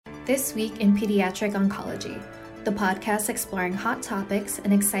This Week in Pediatric Oncology, the podcast exploring hot topics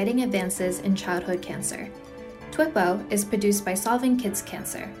and exciting advances in childhood cancer. TWIPO is produced by Solving Kids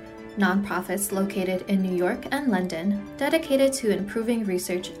Cancer, nonprofits located in New York and London dedicated to improving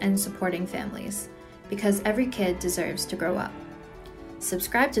research and supporting families, because every kid deserves to grow up.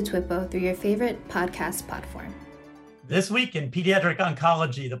 Subscribe to TWIPO through your favorite podcast platform. This Week in Pediatric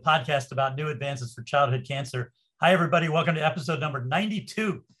Oncology, the podcast about new advances for childhood cancer. Hi, everybody. Welcome to episode number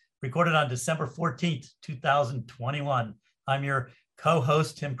 92, recorded on December 14th, 2021. I'm your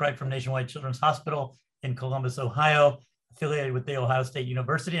co-host, Tim Craig from Nationwide Children's Hospital in Columbus, Ohio, affiliated with The Ohio State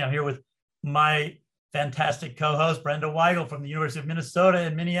University. I'm here with my fantastic co-host, Brenda Weigel from the University of Minnesota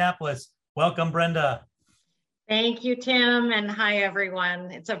in Minneapolis. Welcome, Brenda. Thank you, Tim, and hi,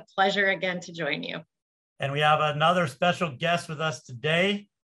 everyone. It's a pleasure again to join you. And we have another special guest with us today,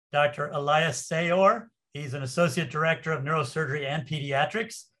 Dr. Elias Sayor. He's an Associate Director of Neurosurgery and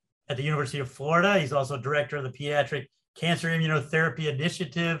Pediatrics at the University of Florida. He's also Director of the Pediatric Cancer Immunotherapy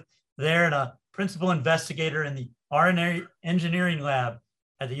Initiative there and a Principal Investigator in the RNA Engineering Lab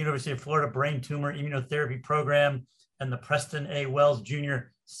at the University of Florida Brain Tumor Immunotherapy Program and the Preston A. Wells Jr.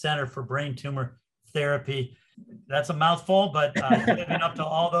 Center for Brain Tumor Therapy. That's a mouthful, but living up to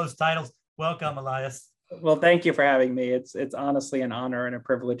all those titles. Welcome, Elias. Well, thank you for having me. It's honestly an honor and a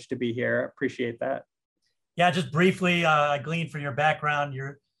privilege to be here. I appreciate that. Yeah, just briefly, I gleaned from your background,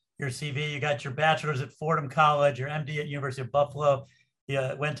 your CV. You got your bachelor's at Fordham College, your MD at University of Buffalo.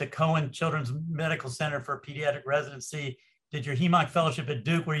 You went to Cohen Children's Medical Center for pediatric residency, did your HEMONC fellowship at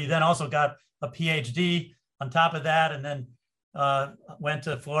Duke, where you then also got a PhD on top of that, and then went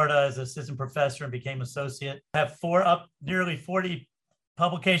to Florida as assistant professor and became associate. Have nearly 40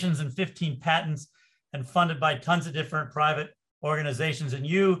 publications and 15 patents, and funded by tons of different private organizations. And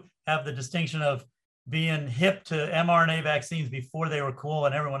you have the distinction of being hip to mRNA vaccines before they were cool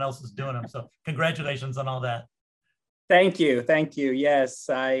and everyone else was doing them. So congratulations on all that. Thank you. Yes,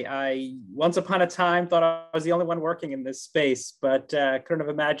 I once upon a time thought I was the only one working in this space, but couldn't have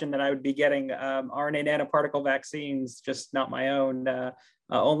imagined that I would be getting RNA nanoparticle vaccines, just not my own,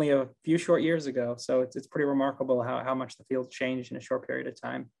 only a few short years ago. So it's pretty remarkable how much the field changed in a short period of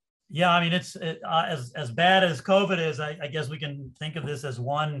time. Yeah, I mean, it's as bad as COVID is, I guess we can think of this as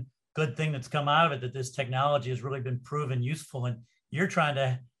one good thing that's come out of it, that this technology has really been proven useful, and you're trying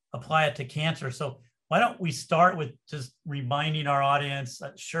to apply it to cancer. So why don't we start with just reminding our audience,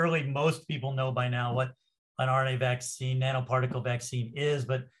 surely most people know by now what an RNA vaccine, nanoparticle vaccine is,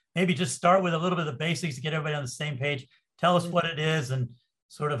 but maybe just start with a little bit of the basics to get everybody on the same page. Tell us what it is and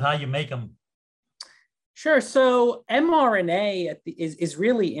sort of how you make them. Sure. So mRNA is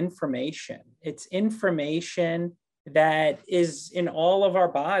really information. It's information that is in all of our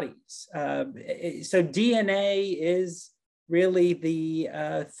bodies. So DNA is really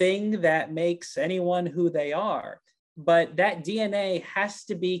the thing that makes anyone who they are. But that DNA has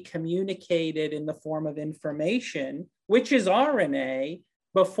to be communicated in the form of information, which is RNA,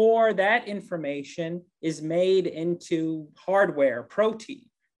 before that information is made into hardware, protein,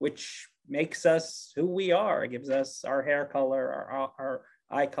 which makes us who we are. It gives us our hair color, our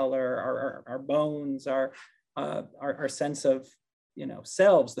eye color, our bones, our sense of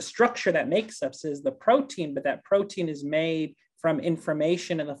selves. The structure that makes us is the protein, but that protein is made from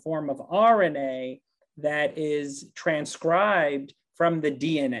information in the form of RNA that is transcribed from the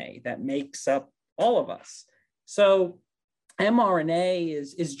DNA that makes up all of us. So mRNA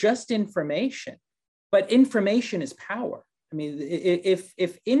is just information, but information is power. I mean,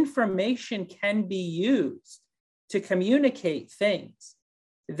 if information can be used to communicate things,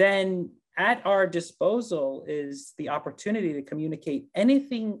 then at our disposal is the opportunity to communicate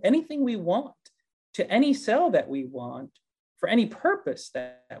anything we want to any cell that we want for any purpose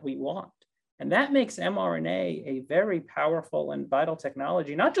that we want. And that makes mRNA a very powerful and vital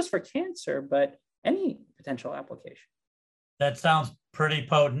technology, not just for cancer, but any potential application. That sounds pretty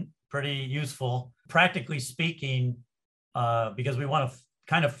potent, pretty useful. Practically speaking, because we want to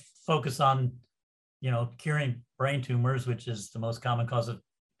kind of focus on, curing brain tumors, which is the most common cause of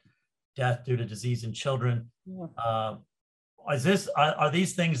death due to disease in children. Yeah. Are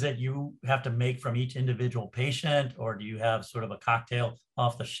these things that you have to make from each individual patient, or do you have sort of a cocktail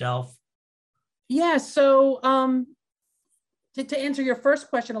off the shelf? Yeah, so to answer your first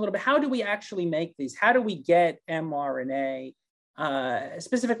question a little bit, how do we actually make these? How do we get mRNA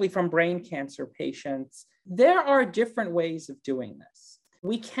specifically from brain cancer patients? There are different ways of doing this.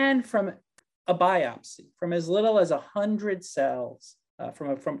 We can from a biopsy, from as little as 100 cells,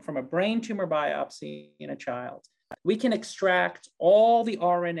 from a brain tumor biopsy in a child, we can extract all the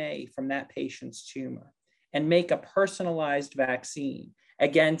RNA from that patient's tumor and make a personalized vaccine.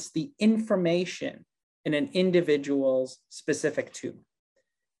 against the information in an individual's specific tumor.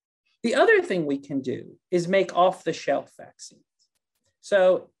 The other thing we can do is make off-the-shelf vaccines.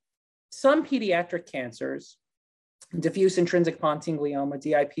 So some pediatric cancers, diffuse intrinsic pontine glioma,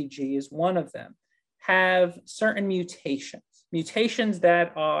 DIPG is one of them, have certain mutations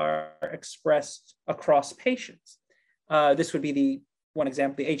that are expressed across patients. This would be the one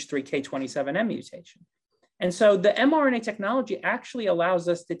example, the H3K27M mutation. And so the mRNA technology actually allows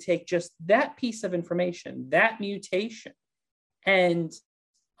us to take just that piece of information, that mutation, and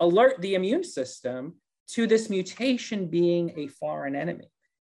alert the immune system to this mutation being a foreign enemy.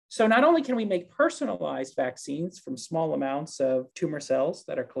 So not only can we make personalized vaccines from small amounts of tumor cells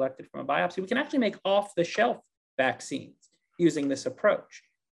that are collected from a biopsy, we can actually make off-the-shelf vaccines using this approach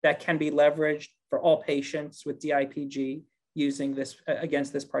that can be leveraged for all patients with DIPG using this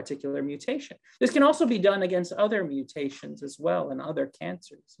against this particular mutation. This can also be done against other mutations as well and other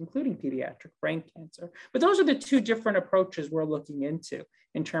cancers, including pediatric brain cancer. But those are the two different approaches we're looking into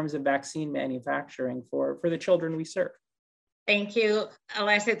in terms of vaccine manufacturing for the children we serve. Thank you,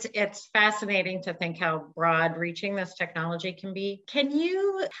 Alessa. It's fascinating to think how broad reaching this technology can be. Can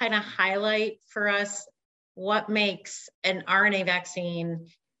you kind of highlight for us what makes an RNA vaccine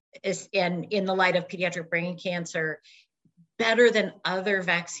in the light of pediatric brain cancer better than other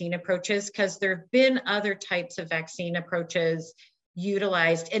vaccine approaches? Because there have been other types of vaccine approaches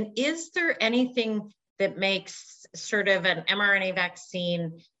utilized. And is there anything that makes sort of an mRNA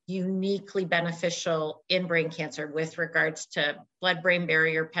vaccine uniquely beneficial in brain cancer with regards to blood-brain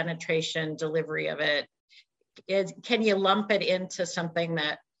barrier penetration, delivery of it? Can you lump it into something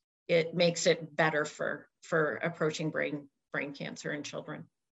that it makes it better for approaching brain cancer in children?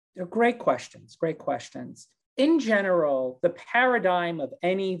 Great questions, great questions. In general, the paradigm of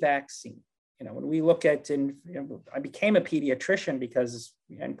any vaccine, when we look at, I became a pediatrician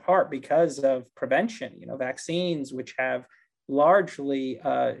in part because of prevention, vaccines, which have largely,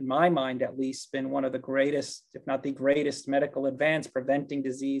 in my mind at least, been one of the greatest, if not the greatest medical advance preventing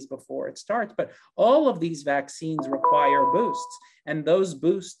disease before it starts. But all of these vaccines require boosts, and those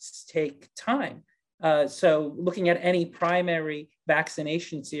boosts take time. So looking at any primary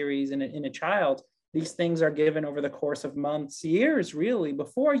vaccination series in a child, these things are given over the course of months, years, really,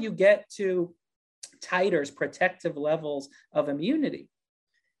 before you get to titers, protective levels of immunity.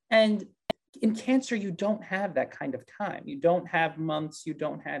 And in cancer, you don't have that kind of time. You don't have months, you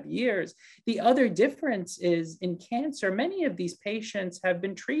don't have years. The other difference is in cancer, many of these patients have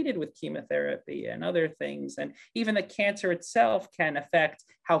been treated with chemotherapy and other things. And even the cancer itself can affect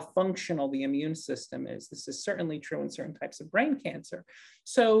how functional the immune system is. This is certainly true in certain types of brain cancer.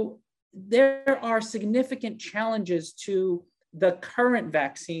 So there are significant challenges to the current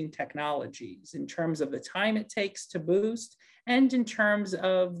vaccine technologies in terms of the time it takes to boost and in terms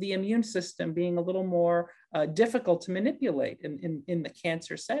of the immune system being a little more difficult to manipulate in the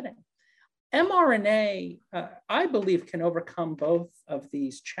cancer setting. mRNA, I believe, can overcome both of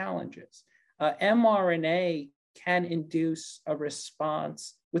these challenges. mRNA can induce a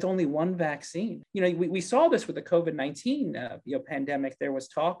response with only one vaccine. We saw this with the COVID-19 pandemic. There was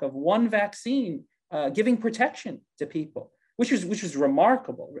talk of one vaccine giving protection to people, which is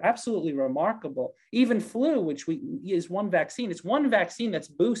remarkable, absolutely remarkable. Even flu, which is one vaccine. It's one vaccine that's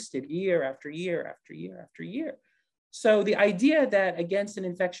boosted year after year after year after year. So the idea that against an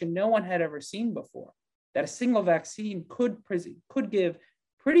infection no one had ever seen before, that a single vaccine could give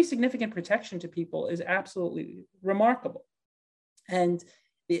pretty significant protection to people is absolutely remarkable. And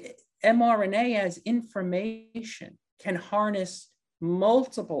the mRNA as information can harness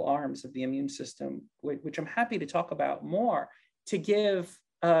multiple arms of the immune system, which I'm happy to talk about more, to give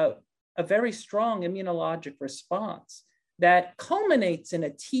a very strong immunologic response that culminates in a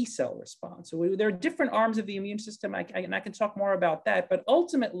T cell response. So there are different arms of the immune system, and I can talk more about that, but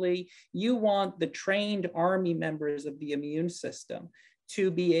ultimately you want the trained army members of the immune system to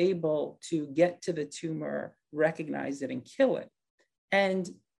be able to get to the tumor, recognize it, and kill it. And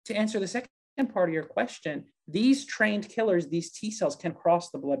to answer the second part of your question, these trained killers, these T cells, can cross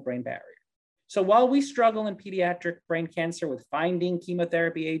the blood-brain barrier. So while we struggle in pediatric brain cancer with finding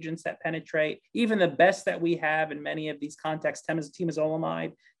chemotherapy agents that penetrate, even the best that we have in many of these contexts,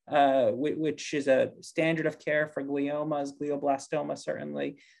 temozolomide, which is a standard of care for gliomas, glioblastoma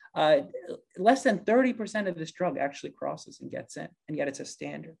certainly, less than 30% of this drug actually crosses and gets in, and yet it's a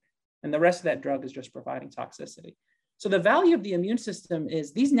standard. And the rest of that drug is just providing toxicity. So the value of the immune system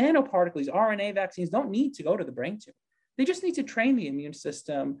is these nanoparticles, RNA vaccines, don't need to go to the brain tumor. They just need to train the immune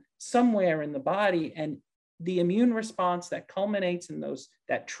system somewhere in the body, and the immune response that culminates in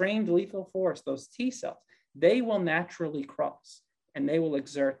that trained lethal force, those T cells, they will naturally cross. and they will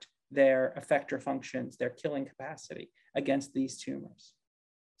exert their effector functions, their killing capacity against these tumors.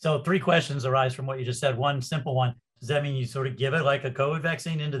 So 3 questions arise from what you just said. One simple one, does that mean you sort of give it like a COVID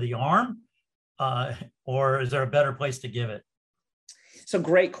vaccine into the arm? Or is there a better place to give it? So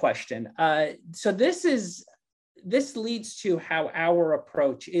great question. So this leads to how our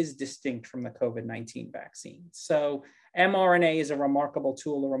approach is distinct from the COVID-19 vaccine. So mRNA is a remarkable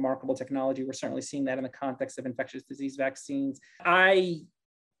tool, a remarkable technology. We're certainly seeing that in the context of infectious disease vaccines. I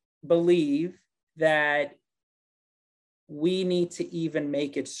believe that we need to even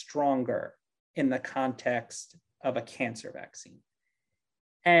make it stronger in the context of a cancer vaccine.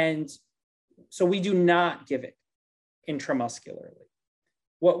 And so we do not give it intramuscularly.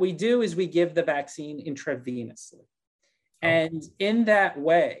 What we do is we give the vaccine intravenously. And in that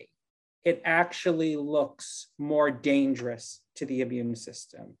way, it actually looks more dangerous to the immune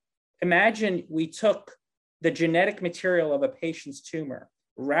system. Imagine we took the genetic material of a patient's tumor,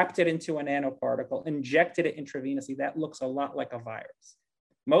 wrapped it into a nanoparticle, injected it intravenously. That looks a lot like a virus.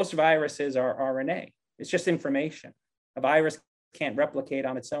 Most viruses are RNA. It's just information. A virus can't replicate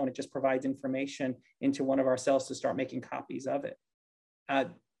on its own. It just provides information into one of our cells to start making copies of it.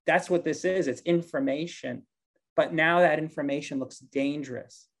 That's what this is. It's information. But now that information looks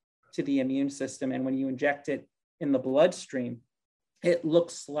dangerous to the immune system. And when you inject it in the bloodstream, it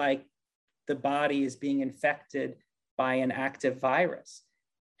looks like the body is being infected by an active virus.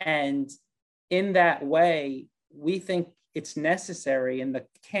 And in that way, we think it's necessary in the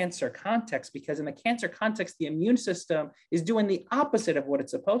cancer context, because in the cancer context, the immune system is doing the opposite of what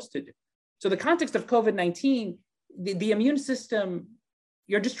it's supposed to do. So the context of COVID-19, the immune system,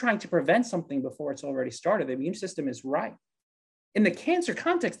 you're just trying to prevent something before it's already started. The immune system is right. In the cancer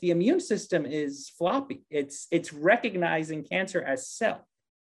context, the immune system is floppy. It's recognizing cancer as self.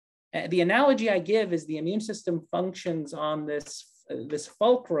 The analogy I give is the immune system functions on this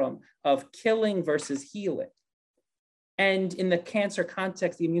fulcrum of killing versus healing. And in the cancer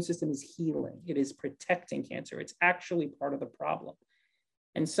context, the immune system is healing. It is protecting cancer. It's actually part of the problem.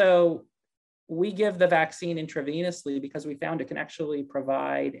 And so we give the vaccine intravenously because we found it can actually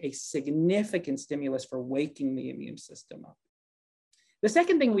provide a significant stimulus for waking the immune system up. The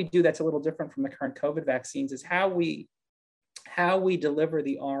second thing we do that's a little different from the current COVID vaccines is how we deliver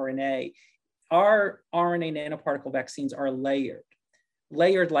the RNA. Our RNA nanoparticle vaccines are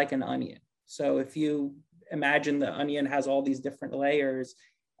layered like an onion. So if you imagine the onion has all these different layers,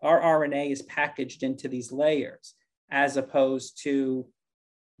 our RNA is packaged into these layers as opposed to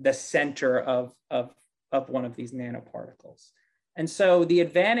the center of one of these nanoparticles. And so the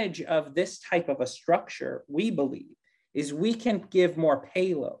advantage of this type of a structure, we believe, is we can give more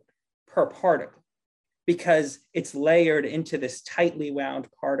payload per particle because it's layered into this tightly wound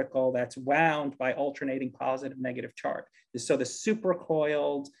particle that's wound by alternating positive negative charge. So the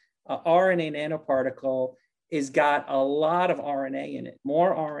supercoiled RNA nanoparticle is got a lot of RNA in it,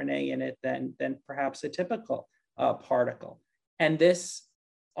 more RNA in it than perhaps a typical particle. And this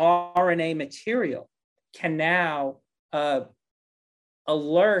RNA material can now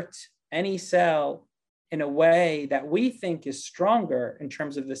alert any cell in a way that we think is stronger in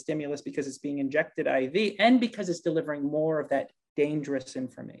terms of the stimulus because it's being injected IV and because it's delivering more of that dangerous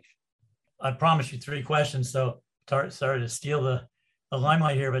information. I promised you 3 questions, so sorry to steal the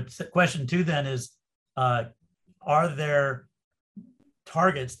limelight here, but question 2 then is, are there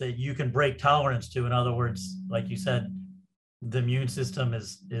targets that you can break tolerance to? In other words, like you said, the immune system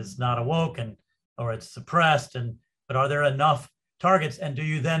is not awoke or it's suppressed, but are there enough targets? And do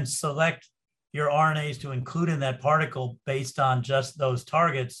you then select your RNAs to include in that particle based on just those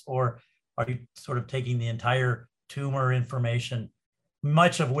targets, or are you sort of taking the entire tumor information,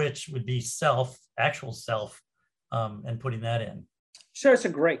 much of which would be actual self, and putting that in? Sure, it's a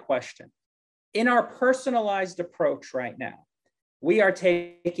great question. In our personalized approach right now, we are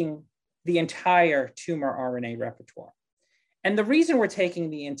taking the entire tumor RNA repertoire. And the reason we're taking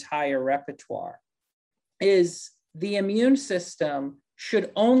the entire repertoire is the immune system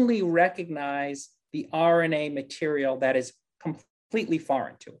should only recognize the RNA material that is completely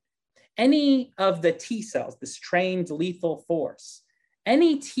foreign to it. Any of the T cells, this trained lethal force,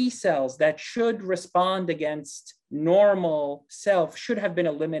 any T cells that should respond against normal self should have been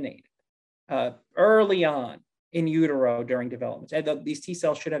eliminated early on in utero during development. And these T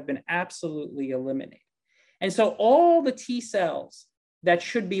cells should have been absolutely eliminated. And so all the T cells that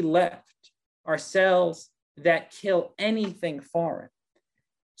should be left are cells that kill anything foreign.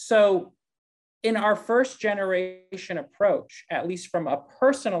 So in our first generation approach, at least from a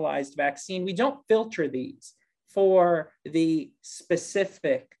personalized vaccine, we don't filter these for the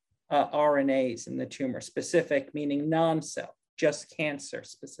specific RNAs in the tumor, specific meaning non-self, just cancer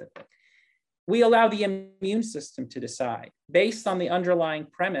specific. We allow the immune system to decide based on the underlying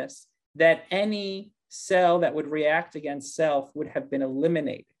premise that any cell that would react against self would have been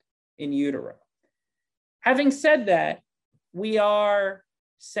eliminated in utero. Having said that, we are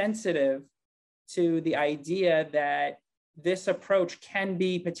sensitive to the idea that this approach can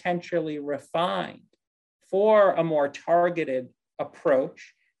be potentially refined for a more targeted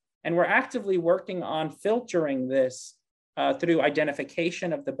approach. And we're actively working on filtering this through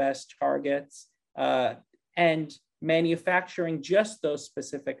identification of the best targets and manufacturing just those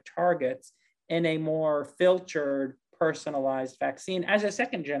specific targets in a more filtered, personalized vaccine as a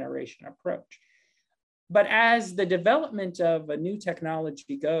second generation approach. But as the development of a new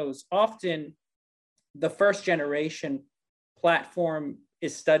technology goes, often the first generation platform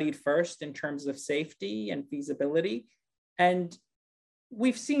is studied first in terms of safety and feasibility. And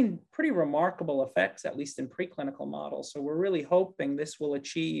we've seen pretty remarkable effects, at least in preclinical models. So we're really hoping this will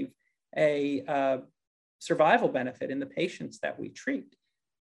achieve a survival benefit in the patients that we treat.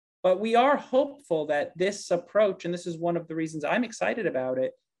 But we are hopeful that this approach, and this is one of the reasons I'm excited about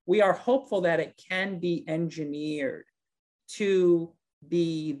it, we are hopeful that it can be engineered to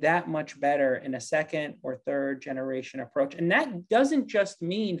be that much better in a second or third generation approach. And that doesn't just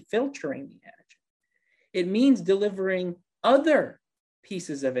mean filtering the antigen. It means delivering other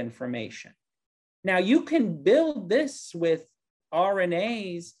pieces of information. Now, you can build this with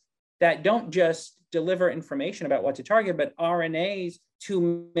RNAs that don't just deliver information about what to target, but RNAs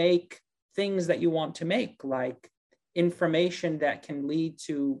to make things that you want to make, like information that can lead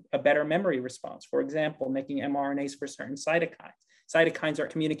to a better memory response. For example, making mRNAs for certain cytokines. Cytokines are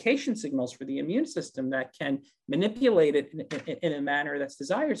communication signals for the immune system that can manipulate it in a manner that's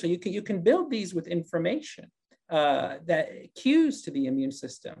desired. So you can build these with information that cues to the immune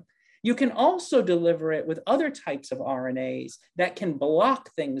system. You can also deliver it with other types of RNAs that can block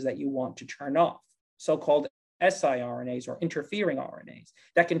things that you want to turn off, so-called siRNAs or interfering RNAs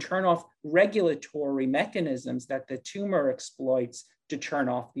that can turn off regulatory mechanisms that the tumor exploits to turn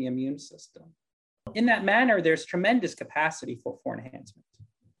off the immune system. In that manner, there's tremendous capacity for enhancement.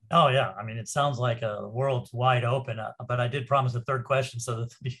 Oh, yeah. I mean, it sounds like a world's wide open, but I did promise a third question. So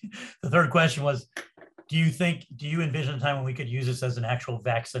the third question was, do you envision a time when we could use this as an actual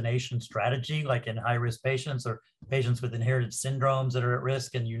vaccination strategy, like in high-risk patients or patients with inherited syndromes that are at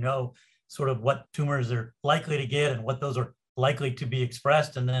risk, and you know sort of what tumors they're likely to get and what those are likely to be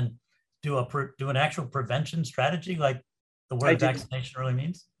expressed, and then do an actual prevention strategy like the word vaccination really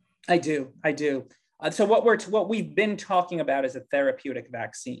means? I do. So what we've been talking about is a therapeutic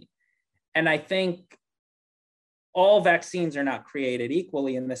vaccine. And I think all vaccines are not created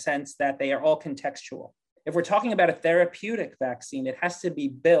equally in the sense that they are all contextual. If we're talking about a therapeutic vaccine, it has to be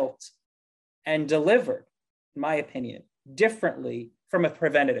built and delivered, in my opinion, differently from a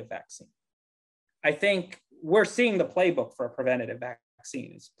preventative vaccine. I think we're seeing the playbook for a preventative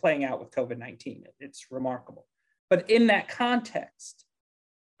vaccine is playing out with COVID-19. It's remarkable. But in that context,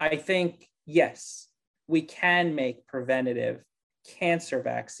 I think, yes, we can make preventative cancer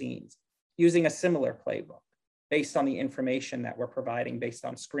vaccines using a similar playbook based on the information that we're providing based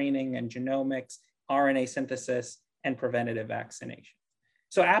on screening and genomics, RNA synthesis, and preventative vaccination.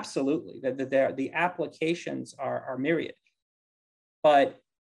 So absolutely, the applications are myriad. But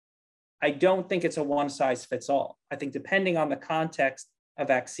I don't think it's a one size fits all. I think depending on the context, a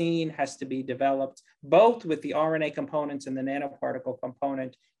vaccine has to be developed both with the RNA components and the nanoparticle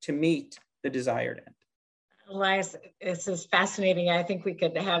component to meet the desired end. Elias, this is fascinating. I think we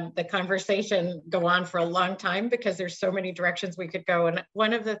could have the conversation go on for a long time because there's so many directions we could go. And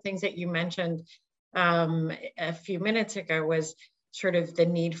one of the things that you mentioned a few minutes ago was sort of the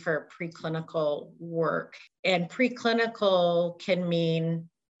need for preclinical work. And preclinical can mean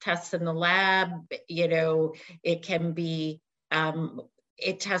tests in the lab, it can be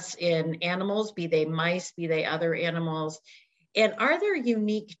it tests in animals, be they mice, be they other animals. And are there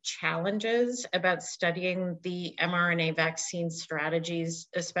unique challenges about studying the mRNA vaccine strategies,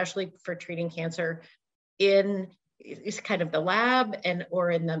 especially for treating cancer in kind of the lab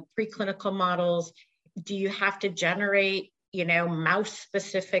or in the preclinical models? Do you have to generate,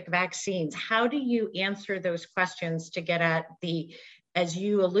 mouse-specific vaccines? How do you answer those questions to get at as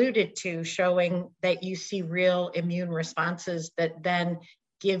you alluded to, showing that you see real immune responses that then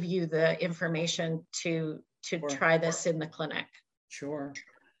give you the information to try this in the clinic? Sure.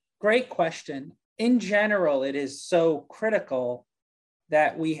 Great question. In general, it is so critical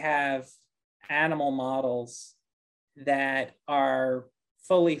that we have animal models that are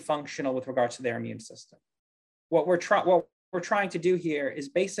fully functional with regards to their immune system. What we're trying to do here is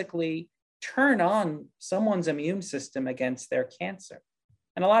basically turn on someone's immune system against their cancer.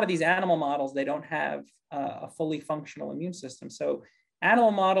 And a lot of these animal models, they don't have a fully functional immune system. So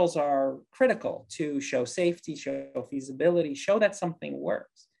animal models are critical to show safety, show feasibility, show that something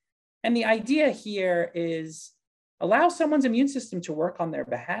works. And the idea here is allow someone's immune system to work on their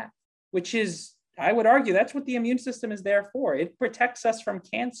behalf, which is, I would argue, that's what the immune system is there for. It protects us from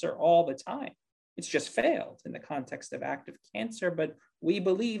cancer all the time. It's just failed in the context of active cancer, but we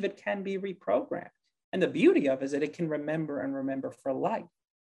believe it can be reprogrammed. And the beauty of it is that it can remember and remember for life.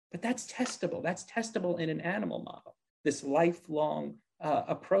 But that's testable. That's testable in an animal model, this lifelong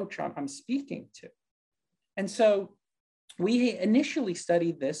approach I'm speaking to. And so we initially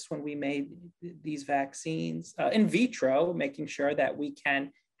studied this when we made these vaccines in vitro, making sure that we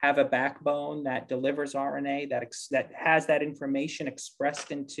can have a backbone that delivers RNA, that has that information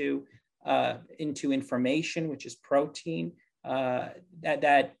expressed into information, which is protein,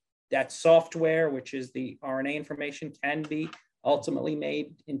 that software, which is the RNA information, can be ultimately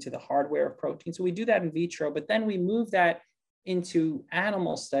made into the hardware of protein. So we do that in vitro, but then we move that into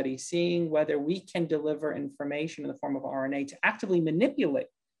animal studies, seeing whether we can deliver information in the form of RNA to actively manipulate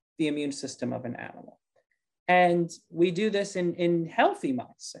the immune system of an animal. And we do this in healthy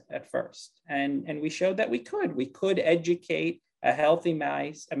mice at first. And we showed that we could educate a healthy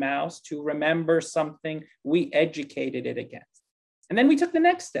mouse to remember something we educated it against. And then we took the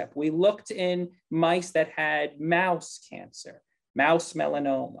next step. We looked in mice that had mouse cancer, mouse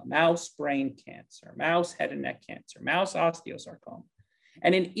melanoma, mouse brain cancer, mouse head and neck cancer, mouse osteosarcoma.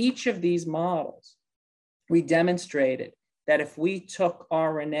 And in each of these models, we demonstrated that if we took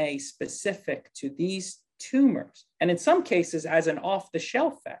RNA specific to these tumors, and in some cases as an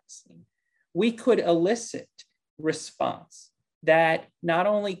off-the-shelf vaccine, we could elicit response that not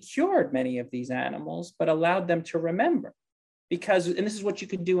only cured many of these animals, but allowed them to remember. Because, and this is what you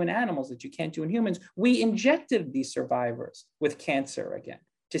could do in animals that you can't do in humans, we injected these survivors with cancer again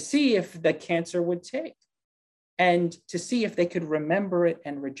to see if the cancer would take and to see if they could remember it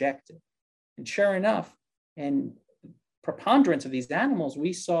and reject it. And sure enough, in preponderance of these animals,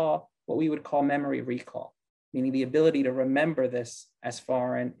 we saw what we would call memory recall, meaning the ability to remember this as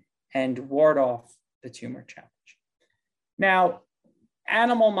foreign and ward off the tumor challenge. Now,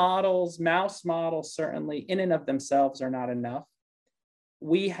 animal models, mouse models, certainly in and of themselves are not enough.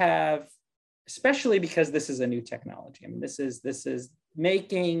 We have, especially because this is a new technology. I mean, this is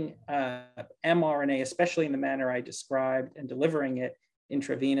making mRNA, especially in the manner I described, and delivering it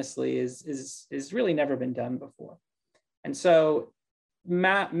intravenously is really never been done before. And so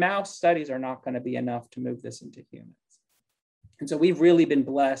mouse studies are not going to be enough to move this into humans. And so we've really been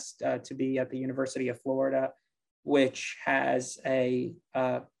blessed to be at the University of Florida, which has a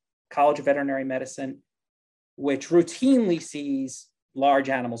College of Veterinary Medicine, which routinely sees large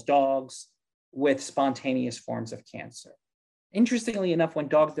animals, dogs, with spontaneous forms of cancer. Interestingly enough, when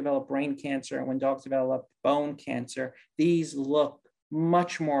dogs develop brain cancer and when dogs develop bone cancer, these look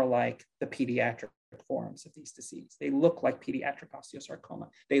much more like the pediatric forms of these diseases. They look like pediatric osteosarcoma.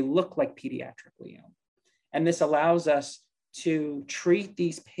 They look like pediatric glioma. And this allows us to treat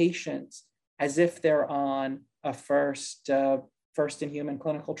these patients as if they're on a first in human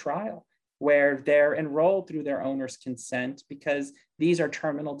clinical trial, where they're enrolled through their owner's consent because these are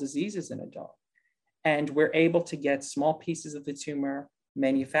terminal diseases in a dog. And we're able to get small pieces of the tumor,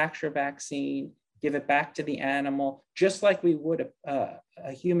 manufacture a vaccine, give it back to the animal, just like we would a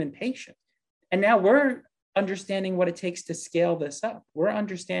human patient. And now we're understanding what it takes to scale this up. We're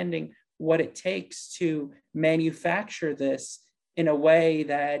understanding what it takes to manufacture this in a way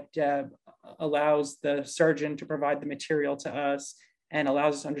that allows the surgeon to provide the material to us and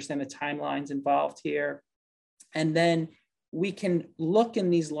allows us to understand the timelines involved here. And then we can look in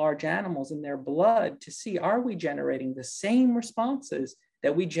these large animals in their blood to see, are we generating the same responses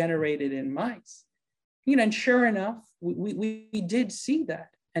that we generated in mice? And sure enough, we did see that.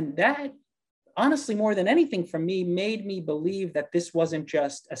 And that, honestly, more than anything for me, made me believe that this wasn't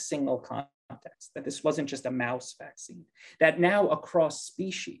just a single context, that this wasn't just a mouse vaccine, that now across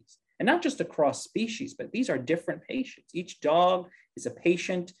species, and not just across species, but these are different patients. Each dog is a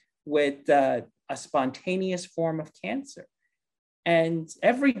patient with a spontaneous form of cancer. And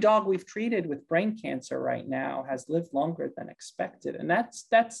every dog we've treated with brain cancer right now has lived longer than expected. And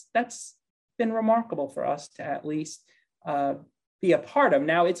that's been remarkable for us to at least be a part of.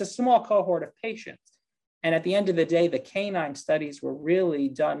 Now, it's a small cohort of patients. And at the end of the day, the canine studies were really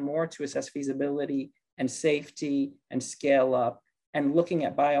done more to assess feasibility and safety and scale up and looking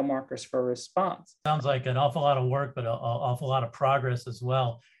at biomarkers for response. Sounds like an awful lot of work, but an awful lot of progress as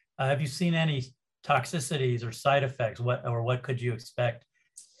well. Have you seen any toxicities or side effects? What could you expect?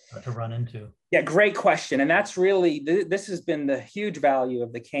 to run into? Yeah, great question. And that's really, this has been the huge value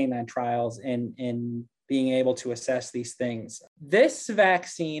of the canine trials in being able to assess these things. This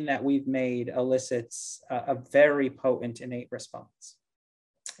vaccine that we've made elicits a very potent innate response.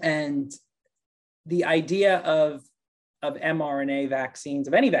 And the idea of mRNA vaccines,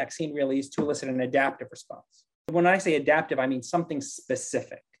 of any vaccine really, is to elicit an adaptive response. When I say adaptive, I mean something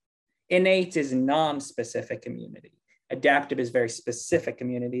specific. Innate is non-specific immunity. Adaptive is very specific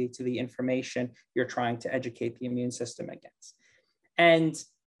immunity to the information you're trying to educate the immune system against. And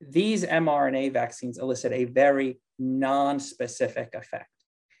these mRNA vaccines elicit a very non-specific effect.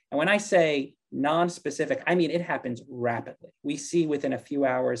 And when I say non-specific, I mean it happens rapidly. We see within a few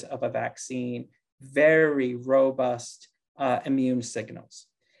hours of a vaccine very robust immune signals.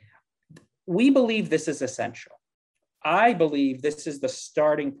 We believe this is essential. I believe this is the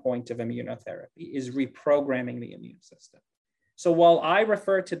starting point of immunotherapy, is reprogramming the immune system. So while I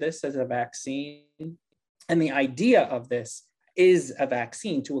refer to this as a vaccine, and the idea of this is a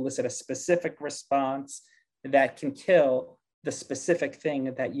vaccine to elicit a specific response that can kill the specific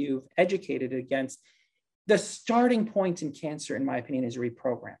thing that you've educated against, the starting point in cancer, in my opinion, is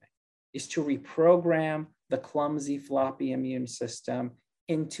reprogramming, is to reprogram the clumsy, floppy immune system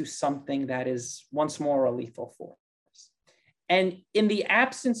into something that is once more a lethal force. And in the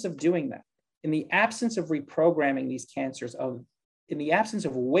absence of doing that, in the absence of reprogramming these cancers, in the absence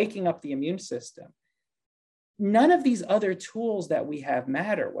of waking up the immune system, none of these other tools that we have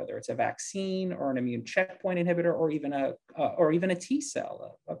matter, whether it's a vaccine or an immune checkpoint inhibitor, or even a T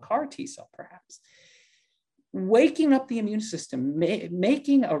cell, a CAR T cell, perhaps. Waking up the immune system,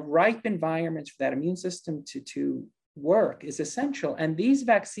 making a ripe environment for that immune system to work is essential. And these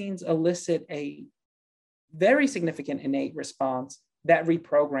vaccines elicit a very significant innate response that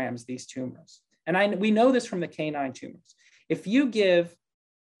reprograms these tumors. And we know this from the canine tumors. If you give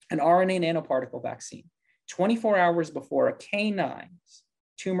an RNA nanoparticle vaccine 24 hours before a canine's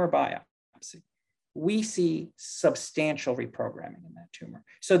tumor biopsy, we see substantial reprogramming in that tumor.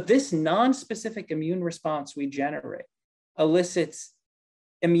 So this non-specific immune response we generate elicits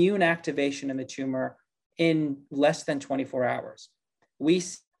immune activation in the tumor in less than 24 hours. We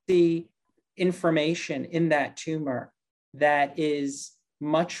see information in that tumor that is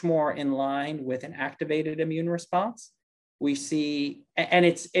much more in line with an activated immune response. We see, and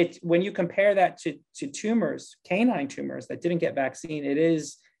it's when you compare that to tumors, canine tumors that didn't get vaccine, it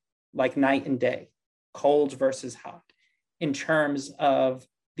is like night and day, cold versus hot, in terms of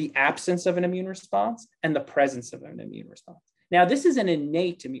the absence of an immune response and the presence of an immune response. Now, this is an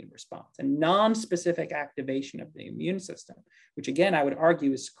innate immune response, a non-specific activation of the immune system, which again, I would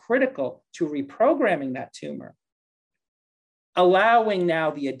argue is critical to reprogramming that tumor, allowing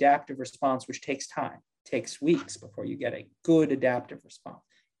now the adaptive response, which takes time, takes weeks before you get a good adaptive response.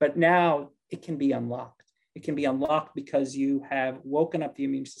 But now it can be unlocked. It can be unlocked because you have woken up the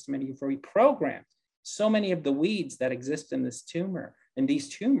immune system and you've reprogrammed so many of the weeds that exist in this tumor, in these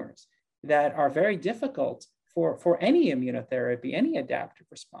tumors, that are very difficult for any immunotherapy, any adaptive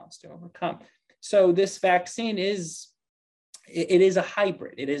response to overcome. So this vaccine is a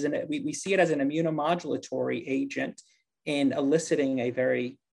hybrid. We see it as an immunomodulatory agent in eliciting a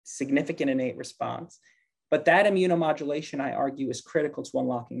very significant innate response. But that immunomodulation, I argue, is critical to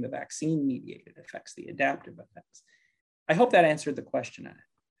unlocking the vaccine-mediated effects, the adaptive effects. I hope that answered the question.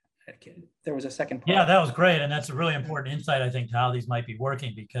 There was a second part. Yeah, that was great. And that's a really important insight, I think, to how these might be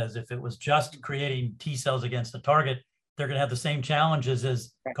working, because if it was just creating T cells against the target, they're going to have the same challenges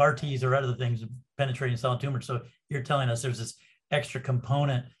as CAR Ts or other things penetrating solid tumors. So you're telling us there's this extra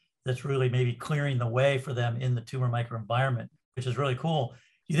component that's really maybe clearing the way for them in the tumor microenvironment, which is really cool.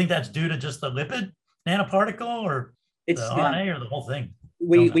 Do you think that's due to just the lipid nanoparticle, or it's the RNA, or the whole thing?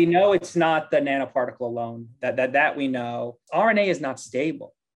 We know it's not the nanoparticle alone. That we know. RNA is not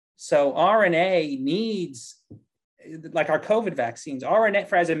stable. So RNA needs, like our COVID vaccines, RNA,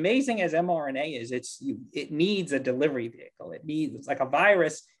 for as amazing as mRNA is, it needs a delivery vehicle. It's like a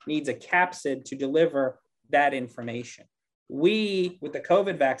virus needs a capsid to deliver that information. We, with the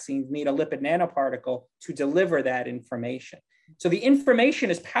COVID vaccines, need a lipid nanoparticle to deliver that information. So the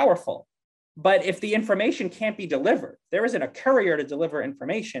information is powerful, but if the information can't be delivered, there isn't a courier to deliver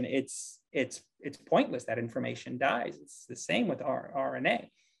information, it's pointless. That information dies. It's the same with RNA.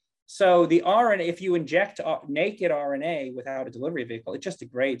 So the RNA, if you inject naked RNA without a delivery vehicle, it just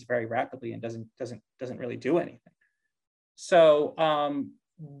degrades very rapidly and doesn't really do anything. So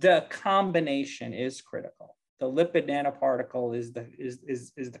the combination is critical. The lipid nanoparticle is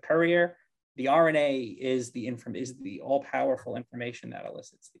the courier. The RNA is the all-powerful information that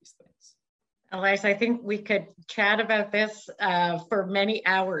elicits these things. Elias, I think we could chat about this for many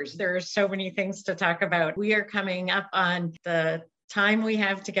hours. There are so many things to talk about. We are coming up on the time we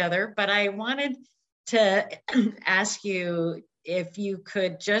have together, but I wanted to ask you if you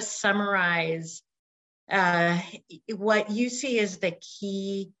could just summarize what you see as the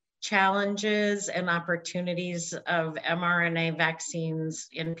key challenges and opportunities of mRNA vaccines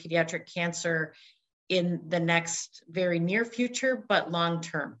in pediatric cancer in the next very near future, but long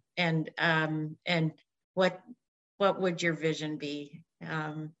term. And what would your vision be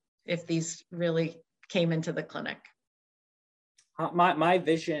if these really came into the clinic? My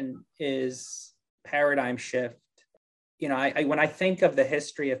vision is paradigm shift. You know, when I think of the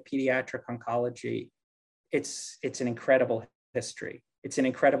history of pediatric oncology, it's an incredible history. It's an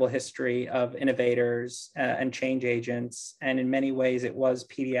incredible history of innovators and change agents. And in many ways, it was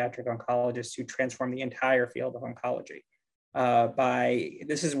pediatric oncologists who transformed the entire field of oncology.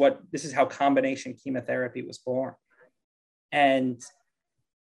 This is how combination chemotherapy was born. And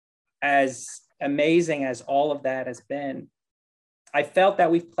as amazing as all of that has been, I felt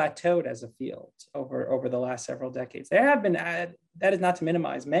that we've plateaued as a field over the last several decades. There have been, that is not to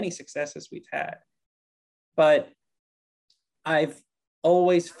minimize, many successes we've had, but I've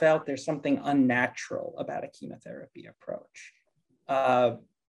always felt there's something unnatural about a chemotherapy approach.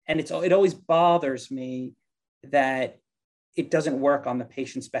 And it always bothers me that it doesn't work on the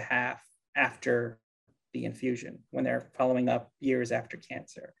patient's behalf after the infusion, when they're following up years after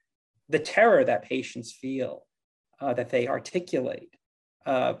cancer. The terror that patients feel, that they articulate,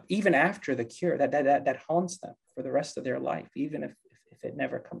 even after the cure, that haunts them for the rest of their life, even if it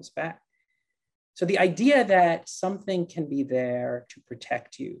never comes back. So the idea that something can be there to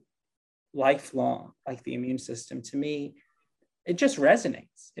protect you lifelong, like the immune system, to me, it just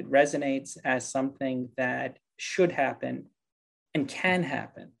resonates. It resonates as something that should happen and can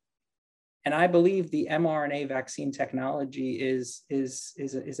happen. And I believe the mRNA vaccine technology is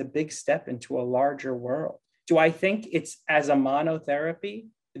a big step into a larger world. Do I think it's as a monotherapy,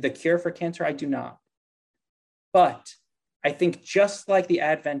 the cure for cancer? I do not. But I think just like the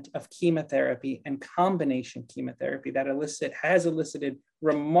advent of chemotherapy and combination chemotherapy that has elicited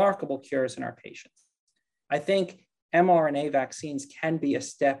remarkable cures in our patients, I think mRNA vaccines can be a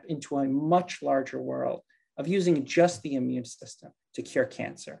step into a much larger world of using just the immune system to cure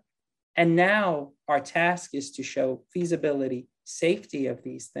cancer. And now our task is to show feasibility, safety of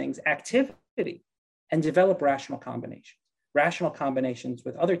these things, activity, and develop rational combinations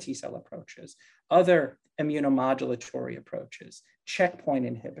with other T-cell approaches, other immunomodulatory approaches, checkpoint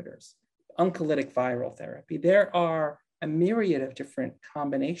inhibitors, oncolytic viral therapy. There are a myriad of different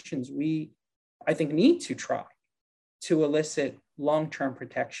combinations we, I think, need to try to elicit long-term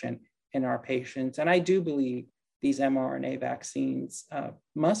protection in our patients. And I do believe these mRNA vaccines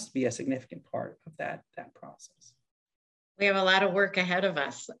must be a significant part of that process. We have a lot of work ahead of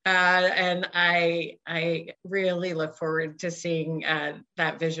us. And I really look forward to seeing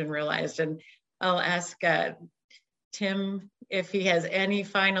that vision realized. And I'll ask Tim if he has any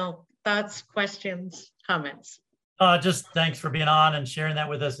final thoughts, questions, comments. Just thanks for being on and sharing that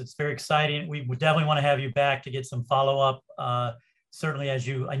with us. It's very exciting. We would definitely want to have you back to get some follow-up. Certainly,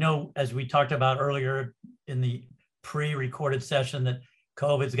 I know, as we talked about earlier in the pre-recorded session, that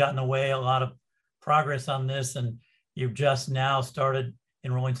COVID's gotten away a lot of progress on this, and you've just now started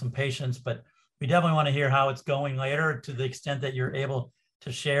enrolling some patients, but we definitely want to hear how it's going later to the extent that you're able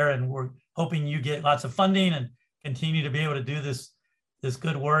to share. And we're hoping you get lots of funding and continue to be able to do this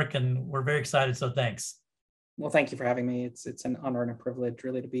good work. And we're very excited. So thanks. Well, thank you for having me. It's an honor and a privilege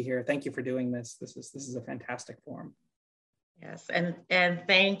really to be here. Thank you for doing this. This is a fantastic forum. Yes, and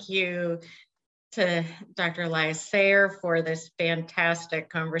thank you to Dr. Elias Sayer for this fantastic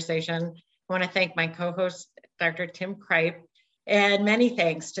conversation. I want to thank my co-host, Dr. Tim Kripe, and many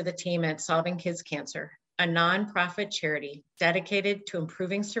thanks to the team at Solving Kids Cancer, a nonprofit charity dedicated to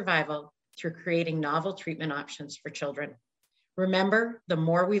improving survival through creating novel treatment options for children. Remember, the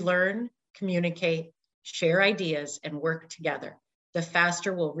more we learn, communicate, share ideas, and work together, the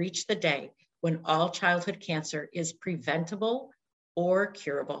faster we'll reach the day when all childhood cancer is preventable or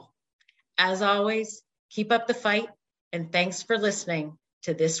curable. As always, keep up the fight, and thanks for listening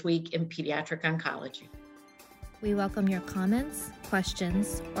to This Week in Pediatric Oncology. We welcome your comments,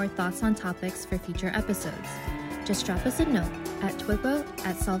 questions, or thoughts on topics for future episodes. Just drop us a note at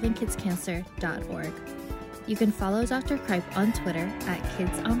twippo@solvingkidscancer.org. You can follow Dr. Kripe on Twitter at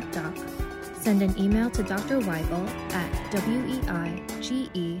KidsOncDoc. Send an email to Dr. Weigel at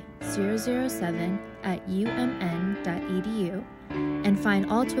weige007@umn.edu, and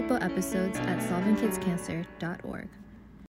find all TWIPO episodes at solvingkidscancer.org.